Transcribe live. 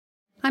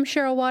I'm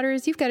Cheryl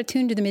Waters. You've got it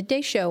tuned to the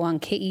Midday Show on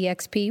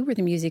KEXP, where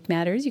the music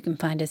matters. You can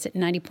find us at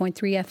 90.3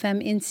 FM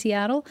in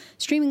Seattle,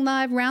 streaming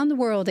live around the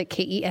world at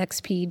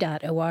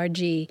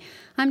KEXP.org.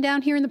 I'm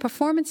down here in the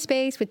performance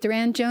space with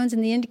Durand Jones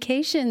and The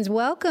Indications.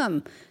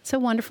 Welcome. So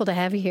wonderful to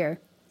have you here.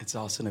 It's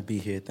awesome to be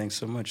here. Thanks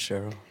so much,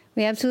 Cheryl.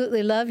 We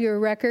absolutely love your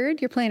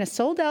record. You're playing a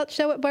sold-out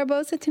show at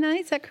Barbosa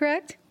tonight. Is that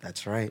correct?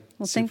 That's right.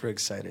 Well, super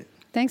excited.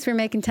 Thanks for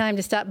making time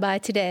to stop by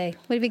today.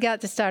 What have you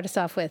got to start us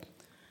off with?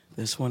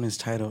 This one is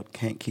titled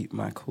Can't Keep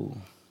My Cool.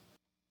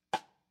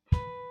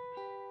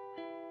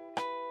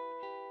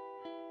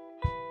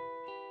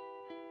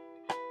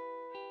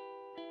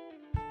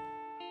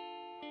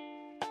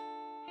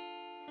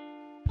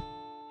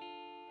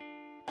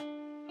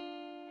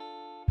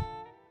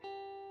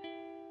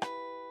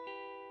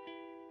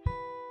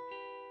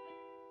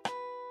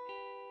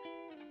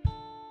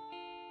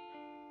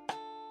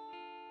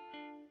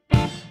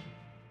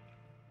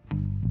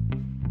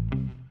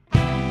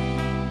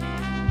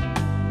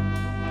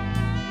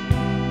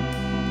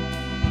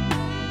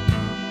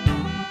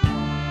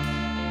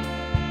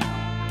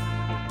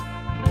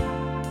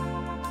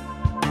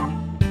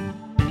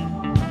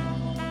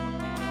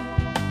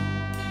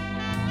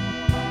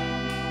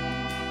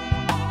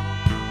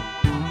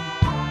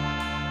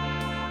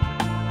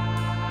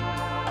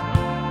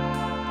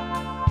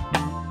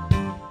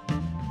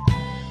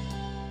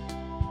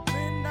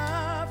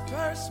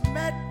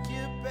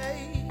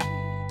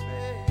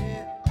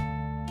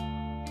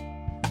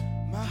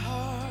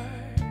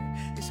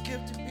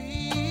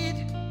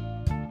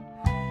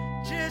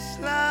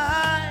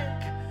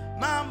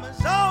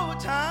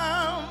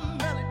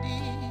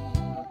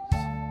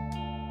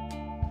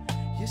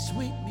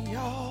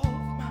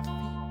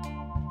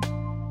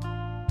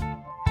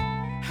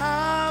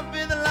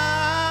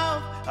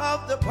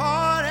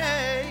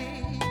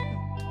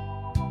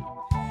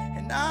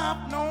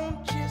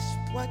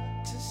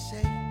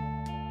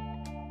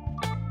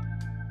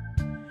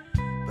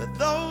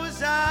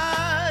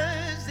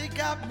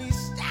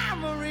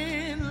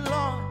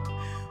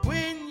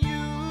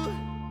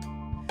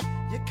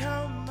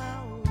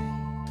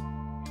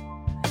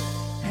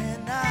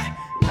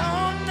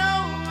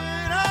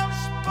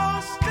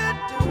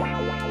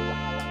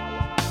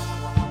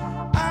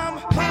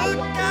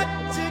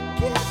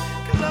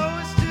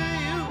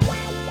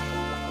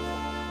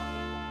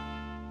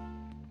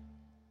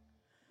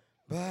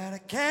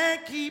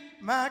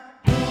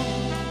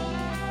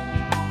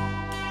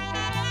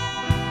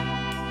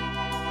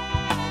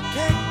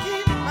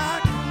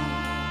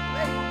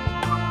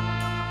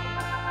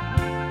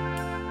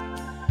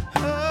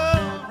 Oh,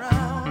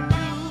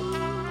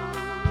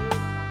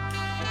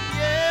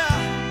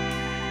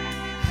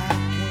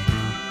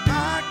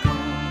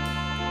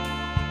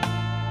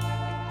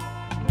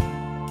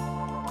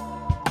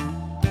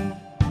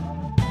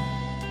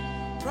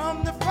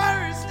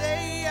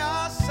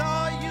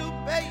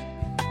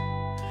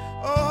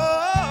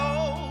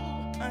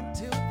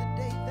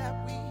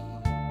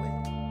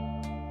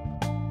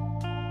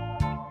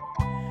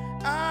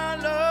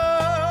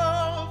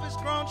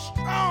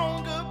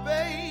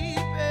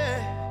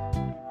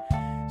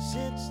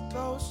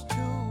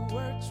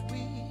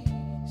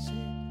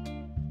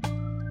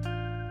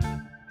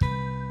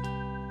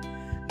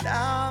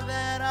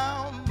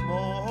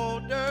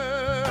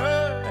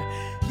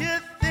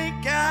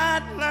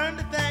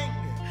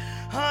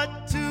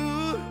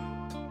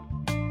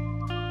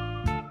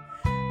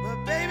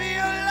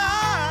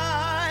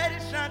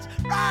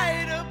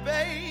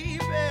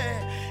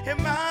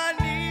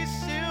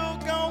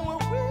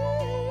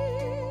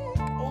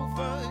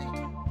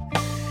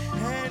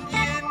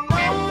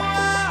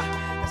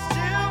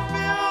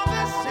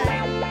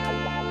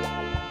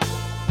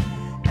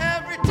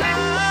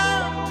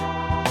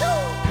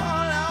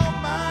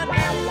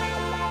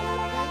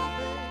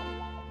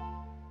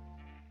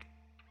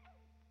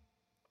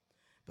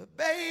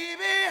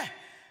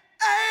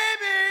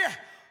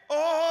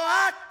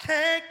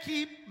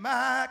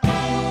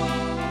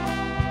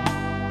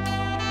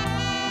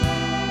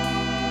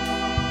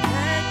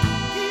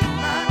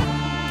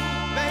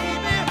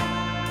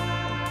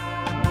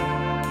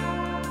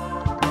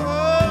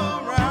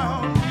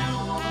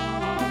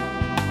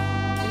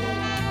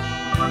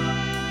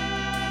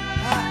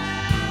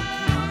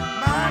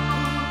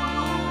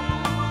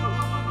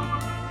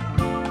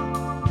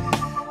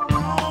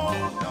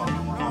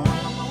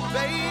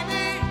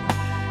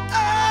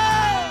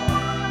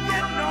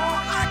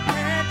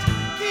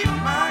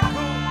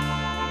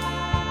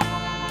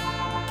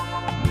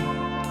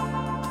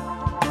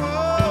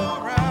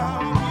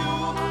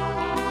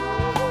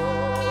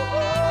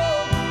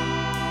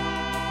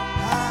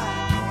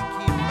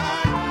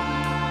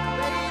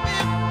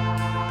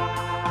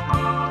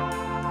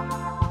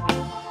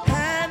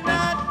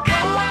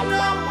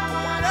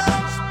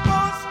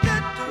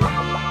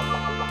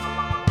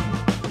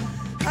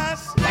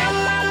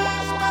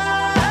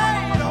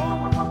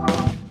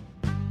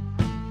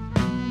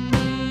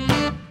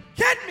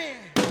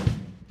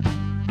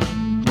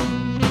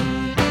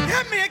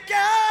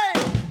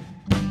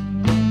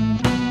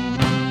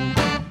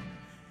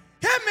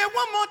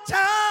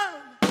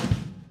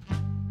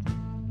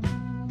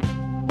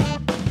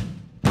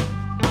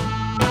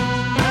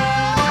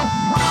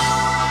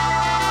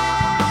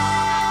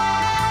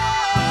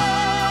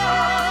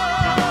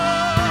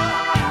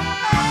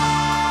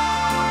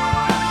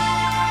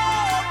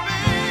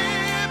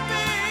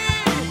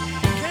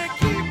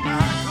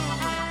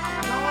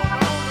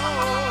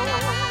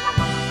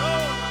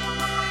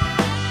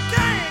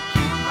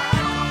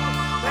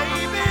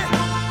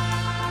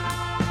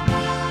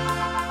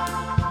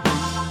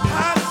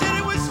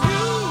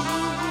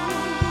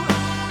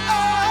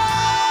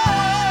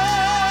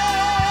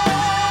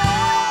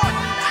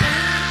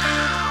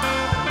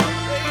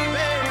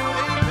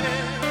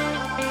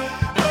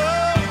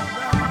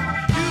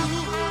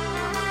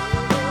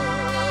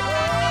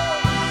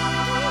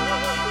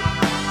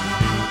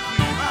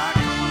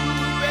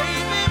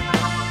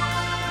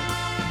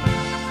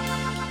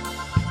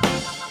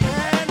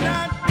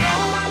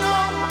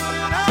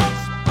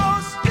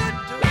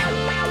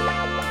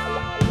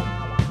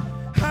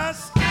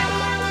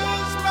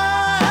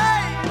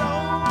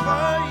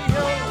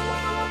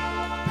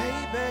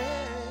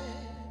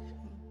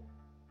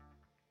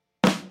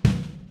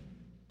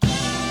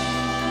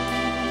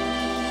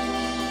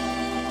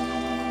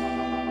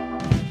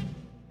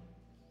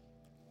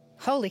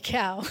 Holy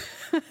cow.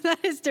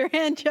 That is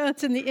Durand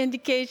Jones and the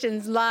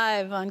Indications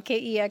live on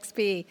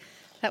KEXP.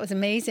 That was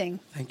amazing.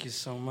 Thank you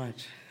so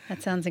much.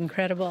 That sounds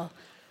incredible.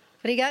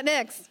 What do you got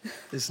next?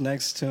 This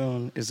next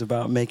tune is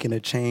about making a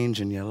change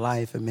in your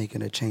life and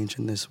making a change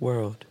in this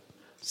world.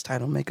 It's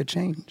titled Make a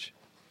Change.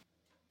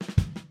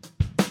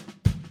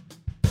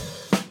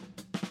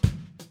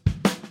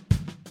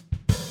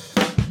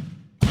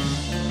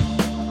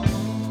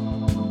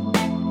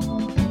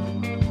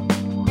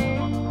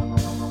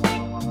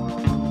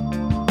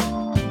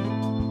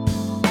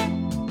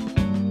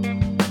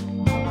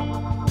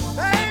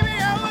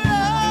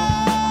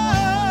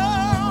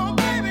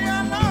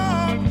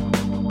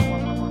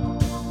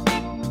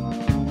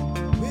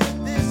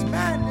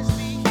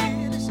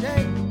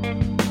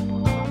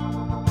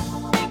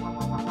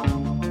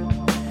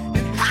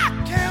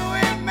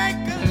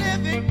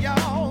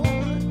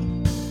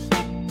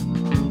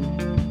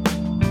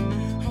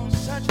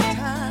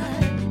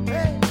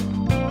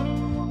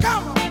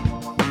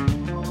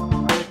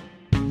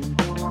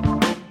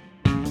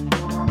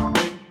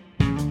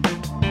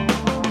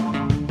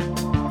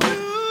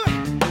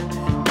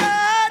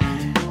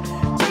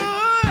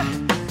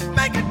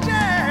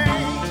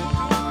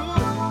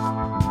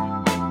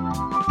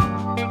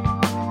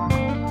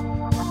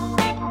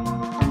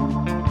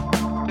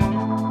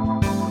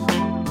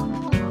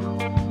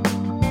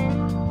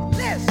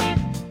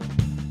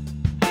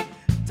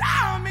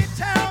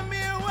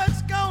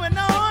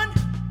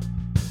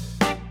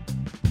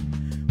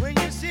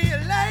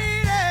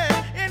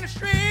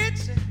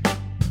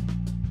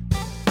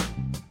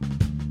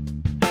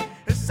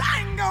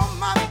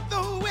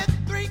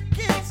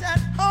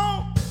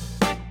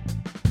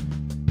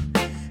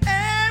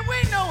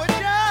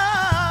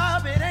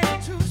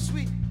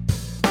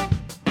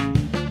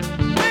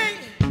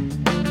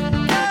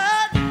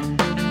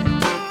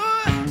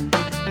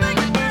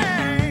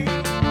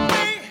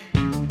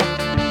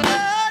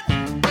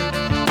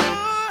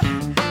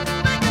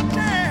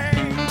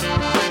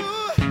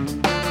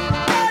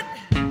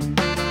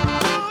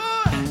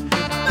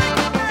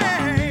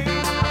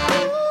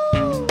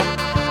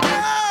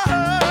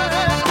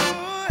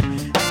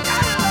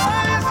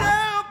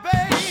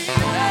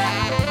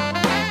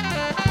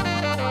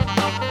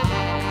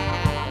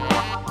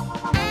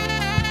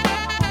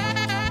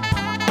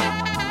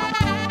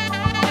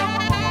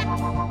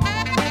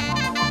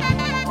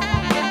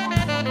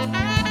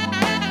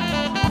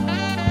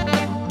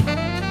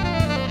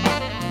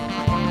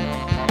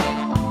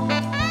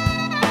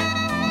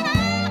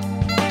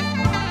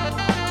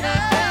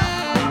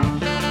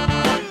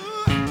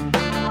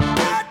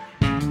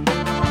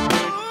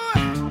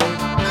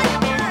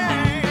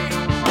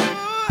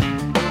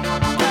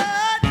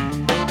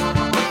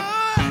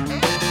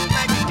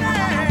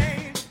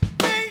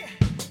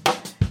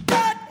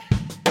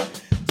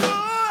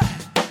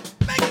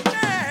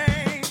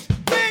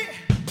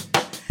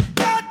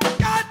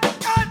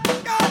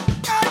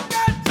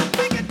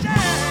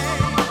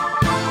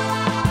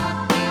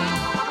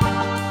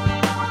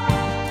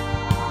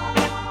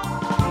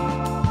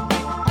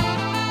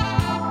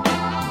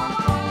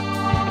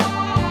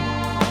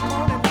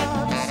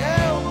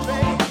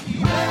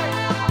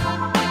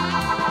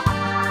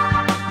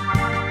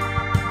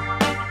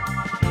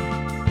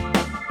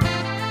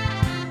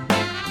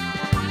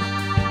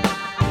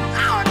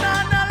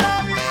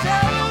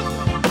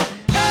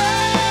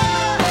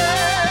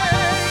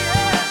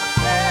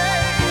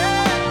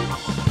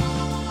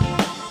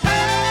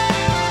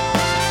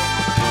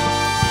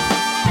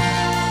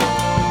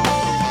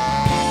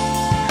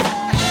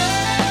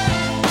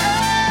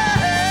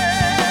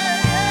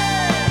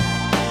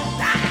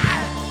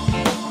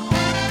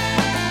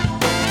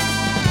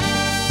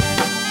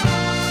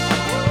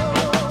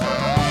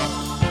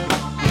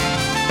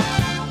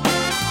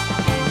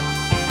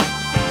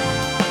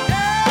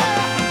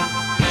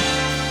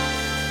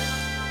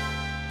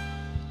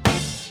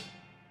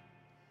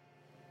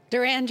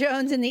 Durand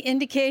Jones and the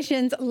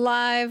Indications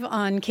live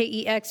on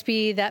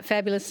KEXP, that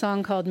fabulous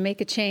song called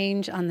Make a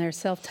Change on their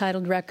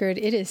self-titled record.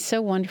 It is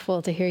so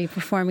wonderful to hear you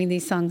performing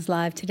these songs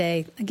live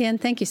today. Again,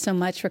 thank you so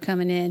much for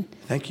coming in.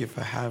 Thank you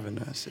for having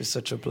us. It's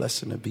such a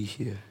blessing to be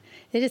here.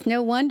 It is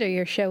no wonder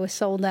your show was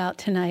sold out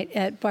tonight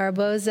at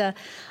Barboza.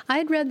 I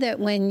had read that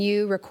when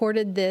you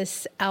recorded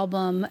this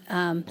album,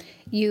 when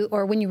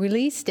you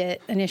released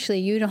it initially,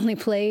 you'd only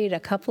played a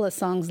couple of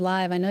songs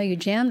live. I know you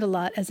jammed a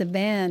lot as a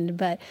band,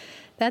 but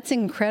that's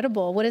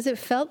incredible. What has it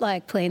felt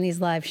like playing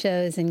these live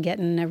shows and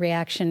getting a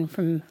reaction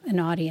from an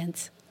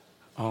audience?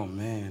 Oh,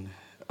 man.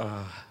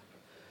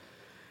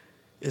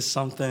 It's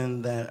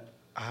something that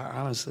I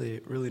honestly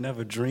really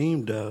never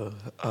dreamed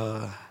of.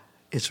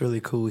 It's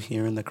really cool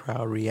hearing the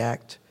crowd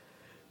react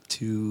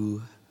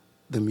to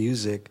the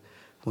music.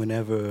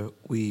 Whenever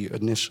we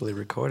initially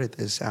recorded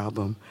this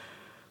album,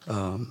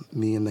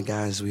 me and the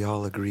guys, we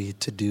all agreed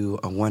to do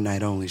a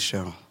one-night-only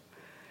show.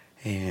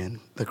 And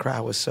the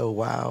crowd was so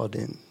wild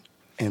and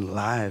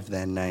live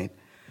that night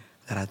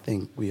that I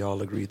think we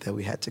all agreed that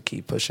we had to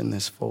keep pushing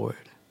this forward.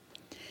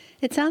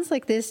 It sounds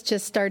like this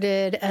just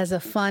started as a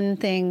fun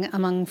thing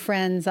among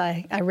friends.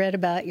 I read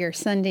about your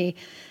Sunday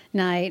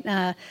night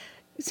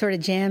sort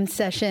of jam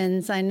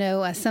sessions. I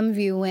know some of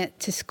you went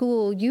to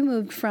school. You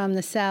moved from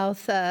the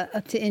South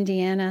up to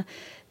Indiana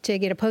to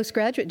get a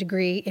postgraduate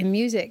degree in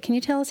music. Can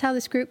you tell us how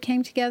this group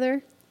came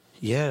together?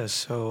 Yeah,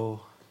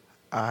 so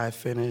I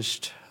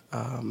finished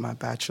my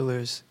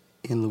bachelor's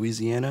in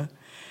Louisiana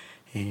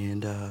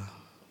and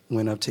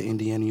went up to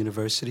Indiana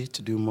University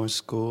to do more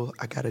school.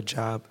 I got a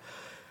job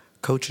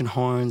coaching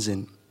horns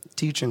and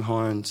teaching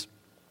horns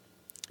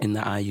in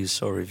the IU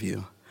Soul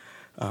Review.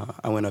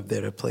 I went up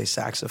there to play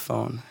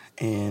saxophone,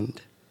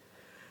 and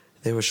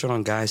they were short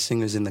on guy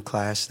singers in the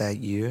class that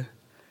year.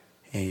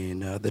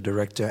 And the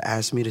director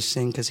asked me to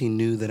sing because he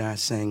knew that I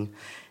sang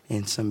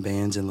in some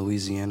bands in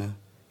Louisiana.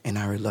 And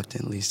I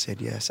reluctantly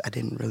said yes. I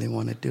didn't really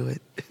want to do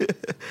it.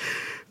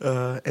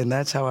 And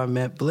that's how I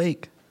met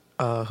Blake,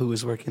 who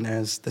was working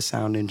as the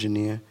sound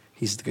engineer.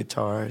 He's the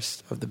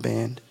guitarist of the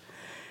band.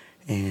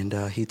 And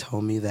he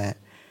told me that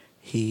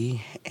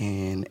he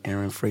and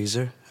Aaron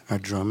Fraser, our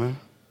drummer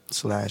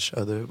 /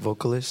 other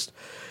vocalist,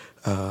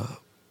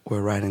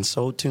 were writing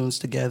soul tunes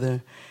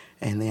together.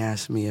 And they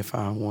asked me if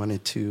I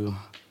wanted to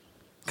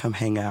come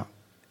hang out.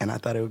 And I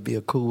thought it would be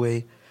a cool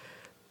way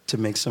to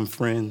make some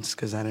friends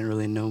because I didn't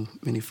really know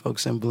many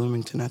folks in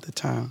Bloomington at the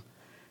time.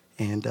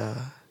 And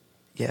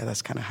yeah,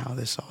 that's kind of how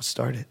this all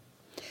started.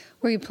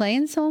 Were you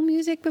playing soul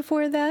music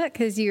before that?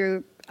 Because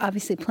you're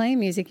obviously playing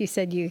music. You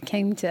said you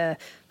came to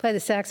play the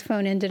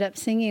saxophone, ended up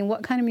singing.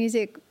 What kind of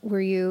music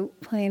were you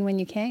playing when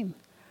you came?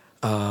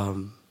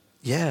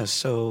 Yeah,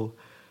 so,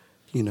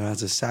 you know,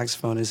 as a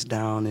saxophonist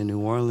down in New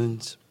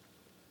Orleans,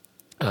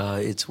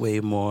 it's way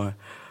more,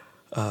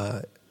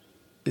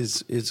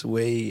 it's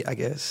way, I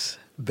guess,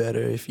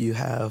 better if you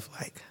have,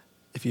 like,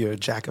 if you're a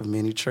jack of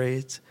many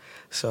trades.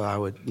 So I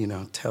would, you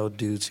know, tell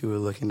dudes who were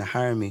looking to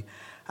hire me,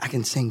 I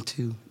can sing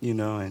too, you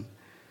know, and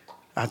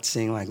I'd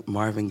sing like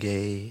Marvin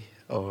Gaye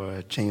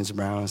or James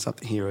Brown or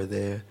something here or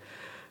there.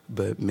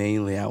 But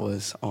mainly I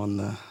was on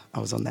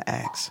the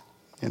axe,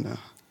 you know.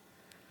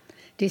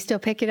 Do you still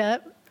pick it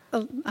up?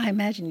 Oh, I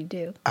imagine you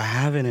do. I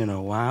haven't in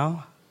a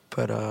while,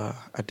 but I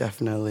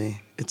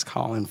definitely, it's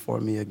calling for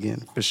me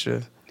again, for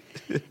sure.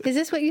 Is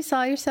this what you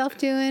saw yourself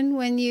doing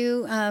when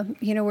you,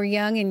 were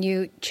young and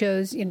you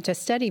chose to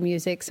study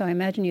music? So I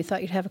imagine you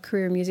thought you'd have a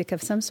career in music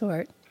of some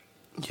sort.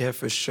 Yeah,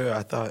 for sure.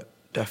 I thought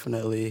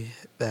definitely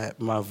that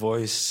my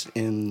voice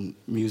in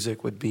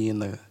music would be in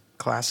the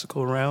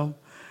classical realm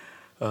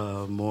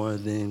more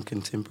than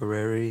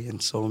contemporary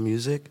and soul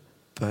music.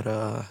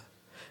 But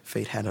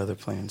fate had other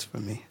plans for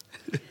me.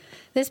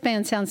 This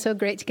band sounds so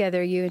great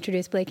together. You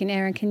introduced Blake and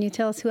Aaron. Can you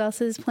tell us who else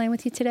is playing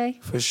with you today?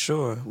 For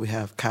sure. We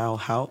have Kyle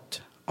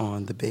Hout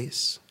on the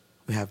bass.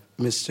 We have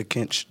Mr.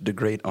 Kinch the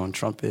Great on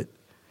trumpet.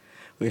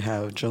 We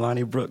have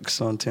Jelani Brooks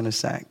on tenor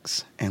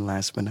sax. And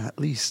last but not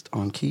least,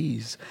 on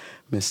keys,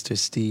 Mr.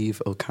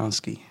 Steve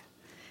Okonski.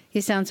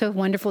 You sound so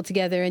wonderful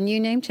together. And you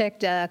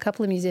name-checked a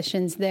couple of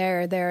musicians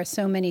there. There are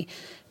so many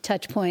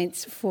touch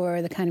points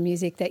for the kind of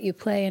music that you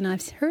play. And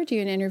I've heard you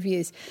in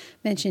interviews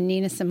mention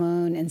Nina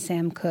Simone and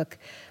Sam Cooke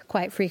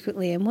quite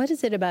frequently. And what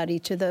is it about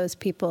each of those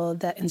people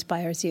that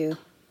inspires you?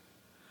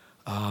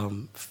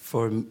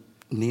 For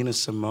Nina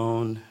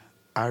Simone,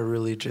 I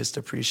really just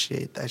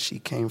appreciate that she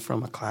came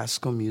from a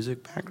classical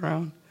music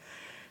background,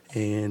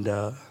 and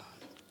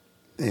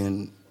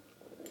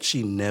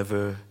she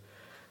never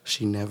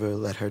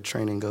let her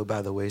training go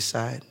by the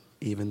wayside,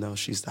 even though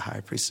she's the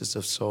high priestess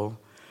of soul.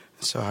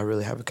 So I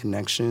really have a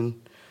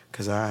connection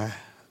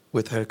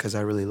with her because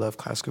I really love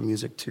classical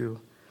music too.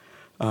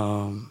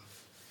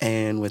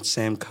 And with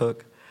Sam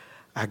Cooke,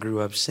 I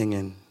grew up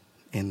singing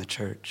in the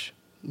church,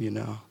 you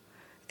know,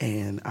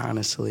 and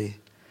honestly,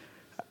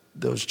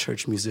 those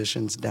church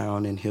musicians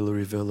down in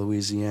Hillaryville,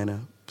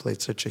 Louisiana,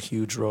 played such a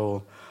huge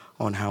role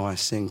on how I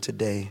sing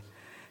today.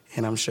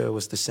 And I'm sure it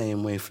was the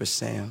same way for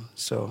Sam.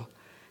 So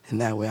in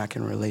that way, I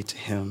can relate to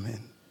him.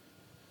 And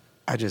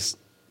the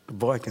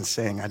boy can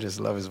sing. I just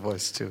love his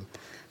voice, too.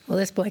 Well,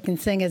 this boy can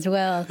sing as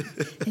well.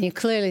 And you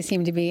clearly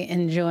seem to be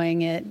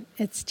enjoying it.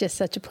 It's just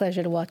such a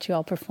pleasure to watch you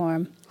all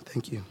perform.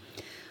 Thank you.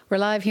 We're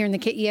live here in the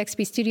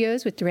KEXP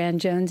studios with Durand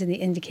Jones and The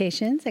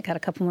Indications. I got a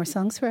couple more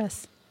songs for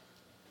us.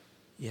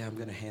 Yeah, I'm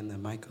going to hand the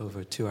mic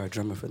over to our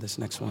drummer for this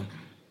next one.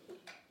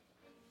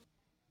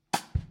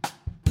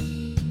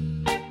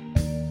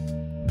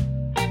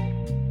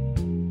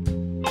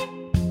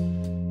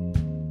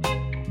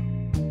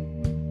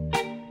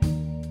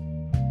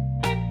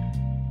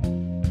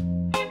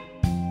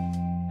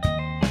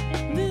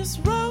 This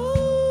road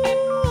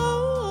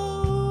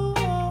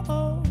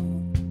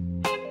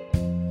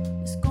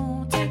is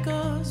gonna take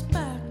us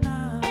back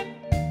now.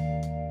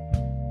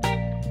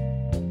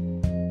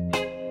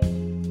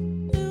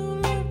 You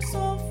look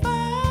so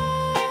fine.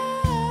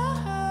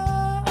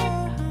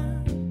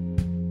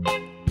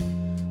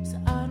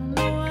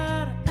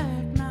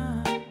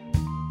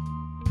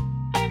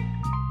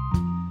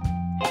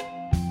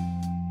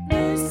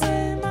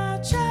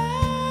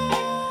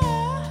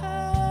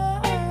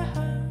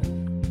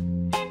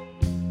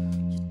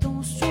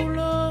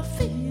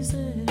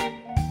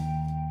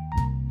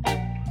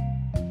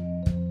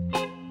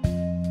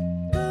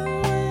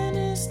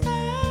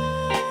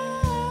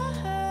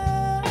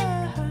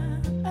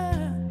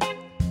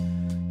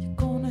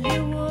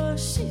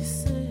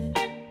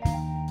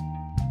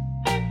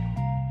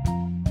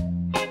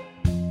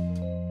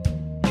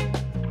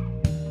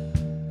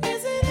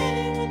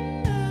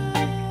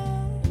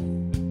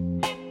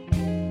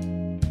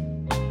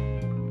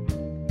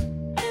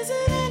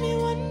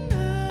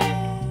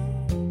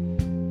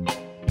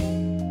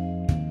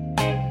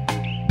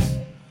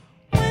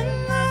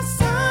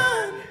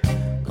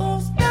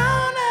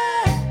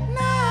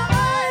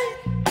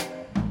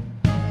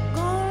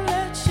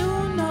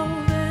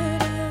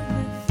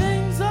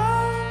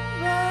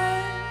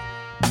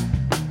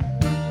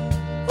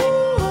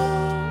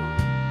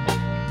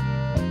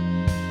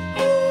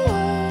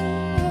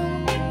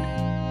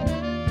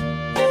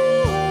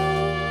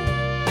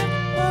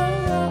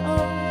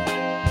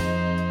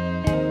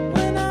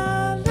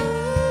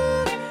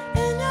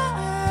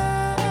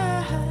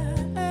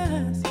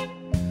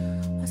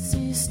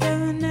 you're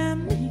staring at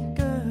me,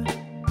 girl.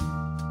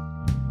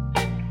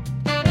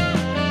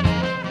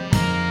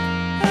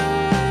 And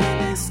when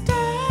it's time,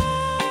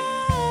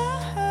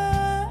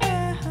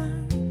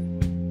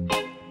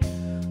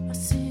 I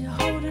see you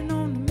holding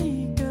on to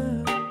me,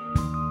 girl.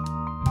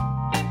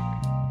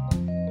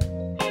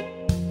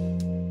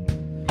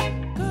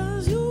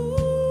 'Cause you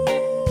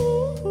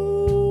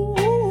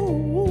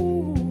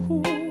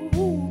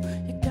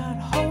got a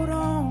hold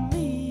on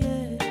me,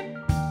 yeah.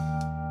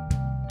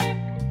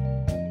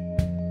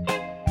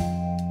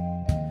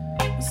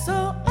 So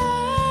I'm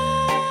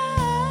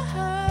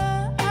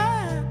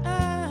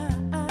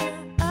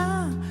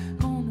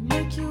gonna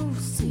make you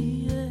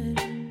see it.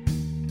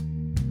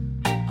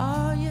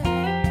 Oh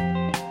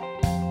yeah.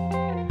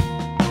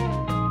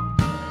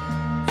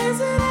 Is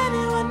it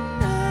anyone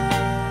now?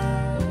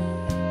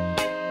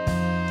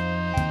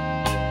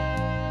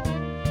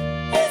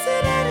 Is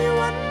it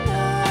anyone now?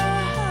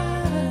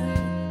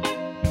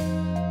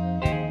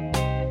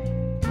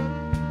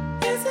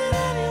 Is it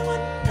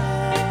anyone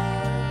now?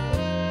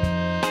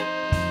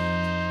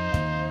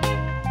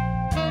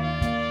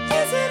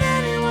 Is it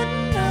anyone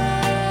now?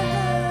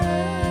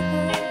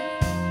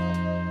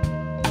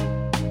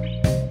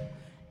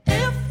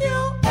 If you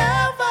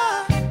ever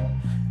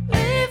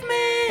leave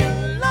me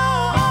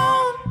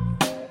alone,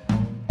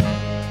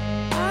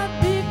 I'd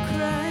be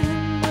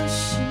crying,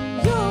 wishing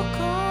you'll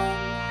come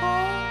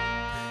home.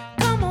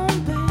 Come on,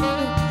 baby.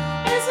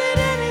 Is it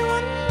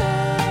anyone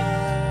now?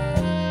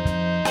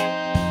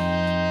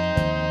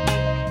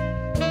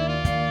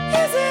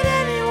 Is it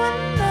anyone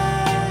now?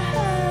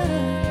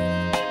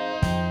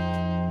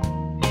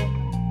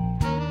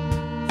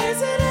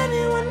 Is it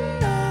anyone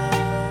now?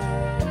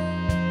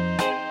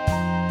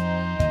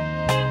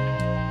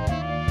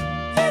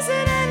 Is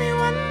it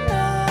anyone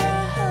now?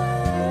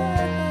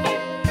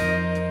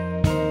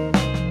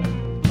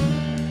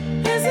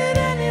 Is it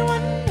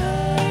anyone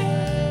now?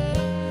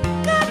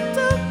 Got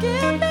to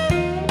give it.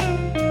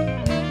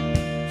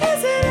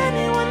 Is it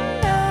anyone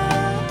now?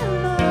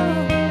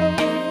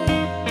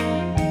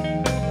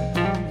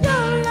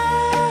 Your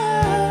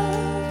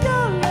love,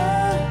 your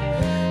love,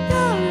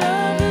 your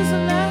love is a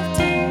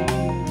lifetime.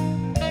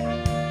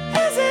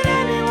 Is it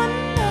anyone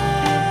now?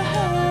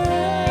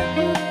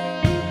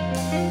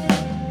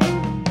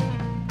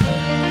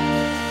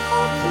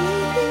 Oh,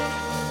 baby.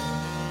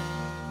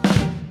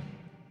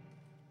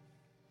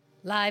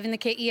 Live in the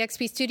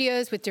KEXP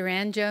studios with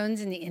Durand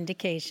Jones and The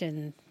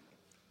Indications.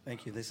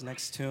 Thank you. This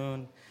next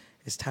tune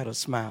is titled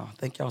Smile.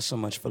 Thank y'all so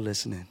much for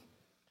listening.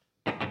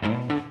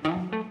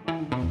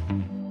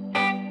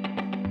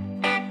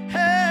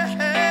 Hey,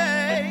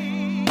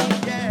 hey,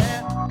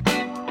 yeah.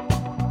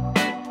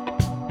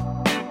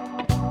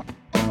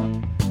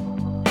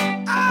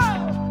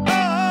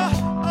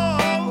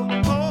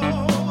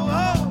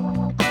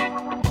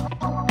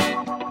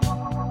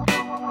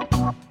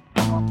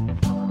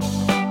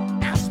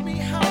 Ask me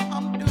how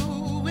I'm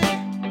doing.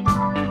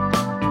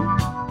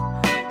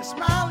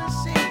 Smile and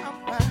say I'm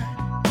fine.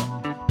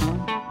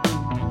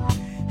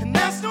 And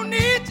there's no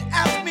need to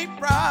ask me,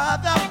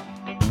 brother,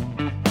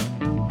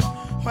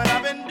 what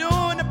I've been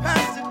doing to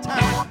pass the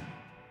time.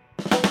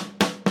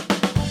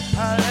 A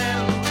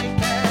little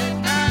weekend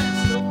night,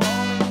 still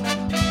falling at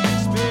the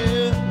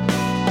expense.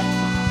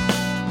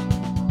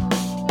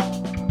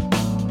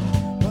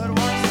 But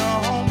once the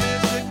home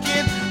is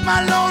again, my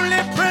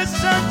lonely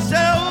prison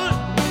cell.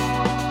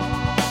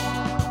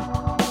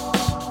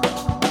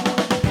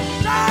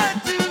 Trying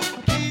to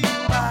keep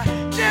by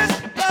just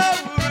for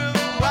a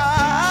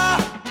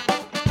while.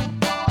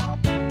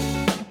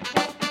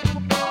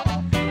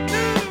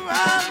 Do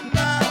I'm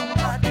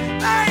not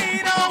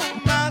lying on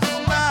my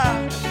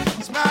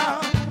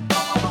smile.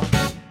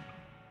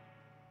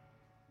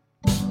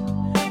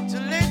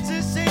 Too late to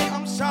say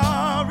I'm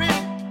sorry.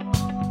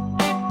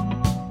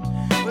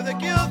 With a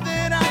guilt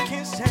that I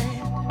can't stand.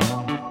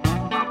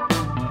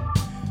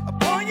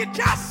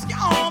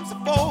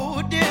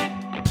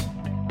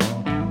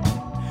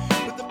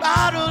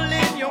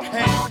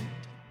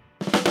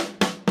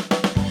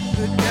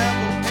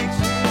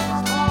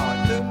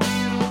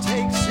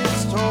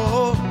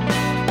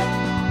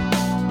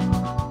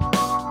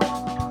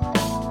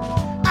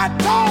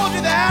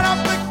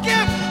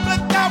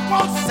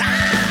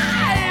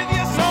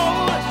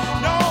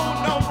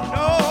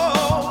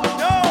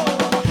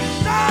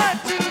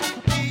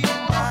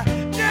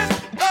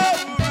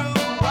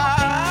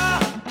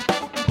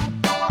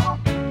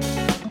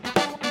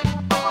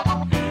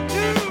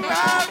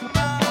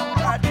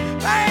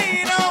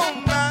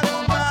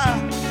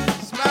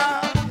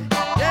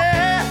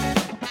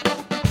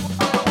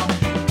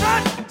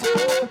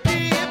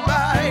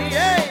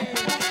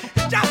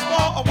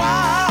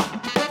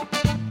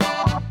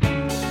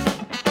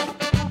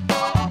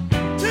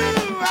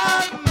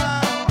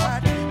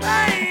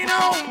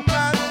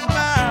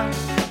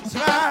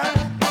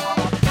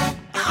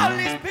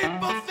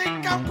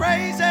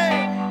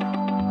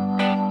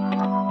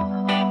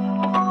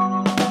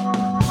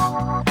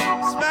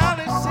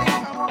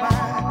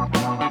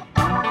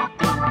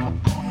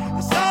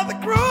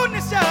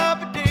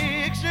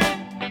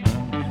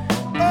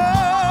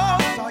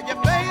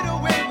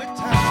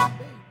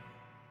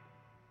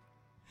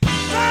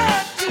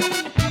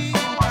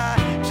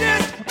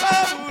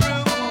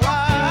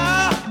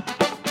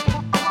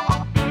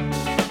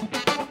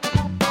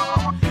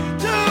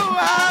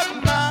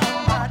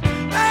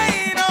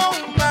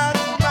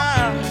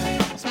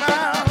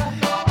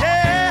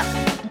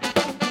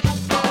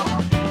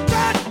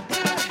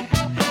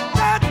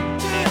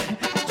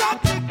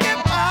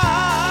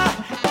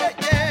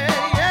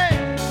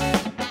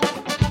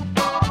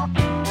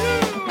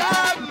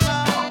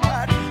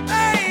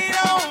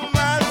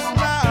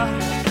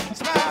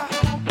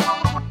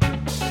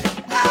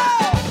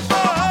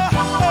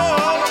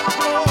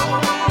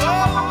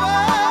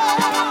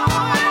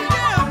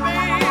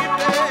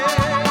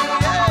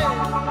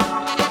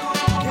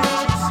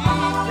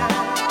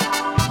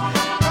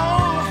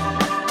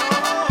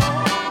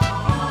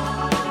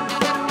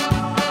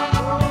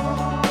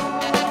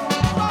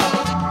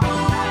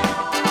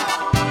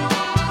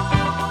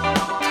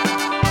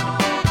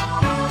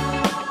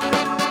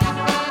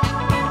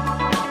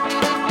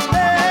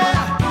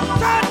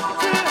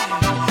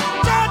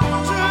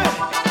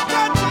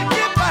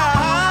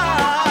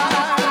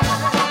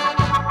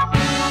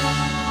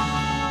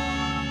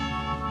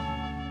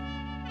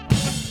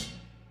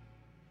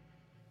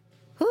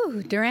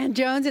 Durand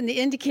Jones and The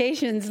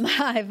Indications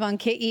live on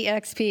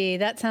KEXP.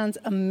 That sounds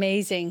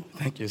amazing.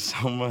 Thank you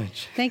so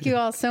much. Thank you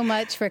all so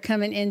much for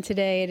coming in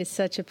today. It is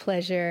such a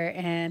pleasure,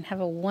 and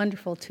have a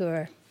wonderful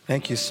tour.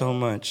 Thank you so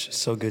much.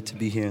 So good to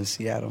be here in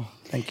Seattle.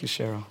 Thank you,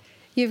 Cheryl.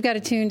 You've got to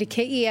tune to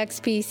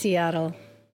KEXP Seattle.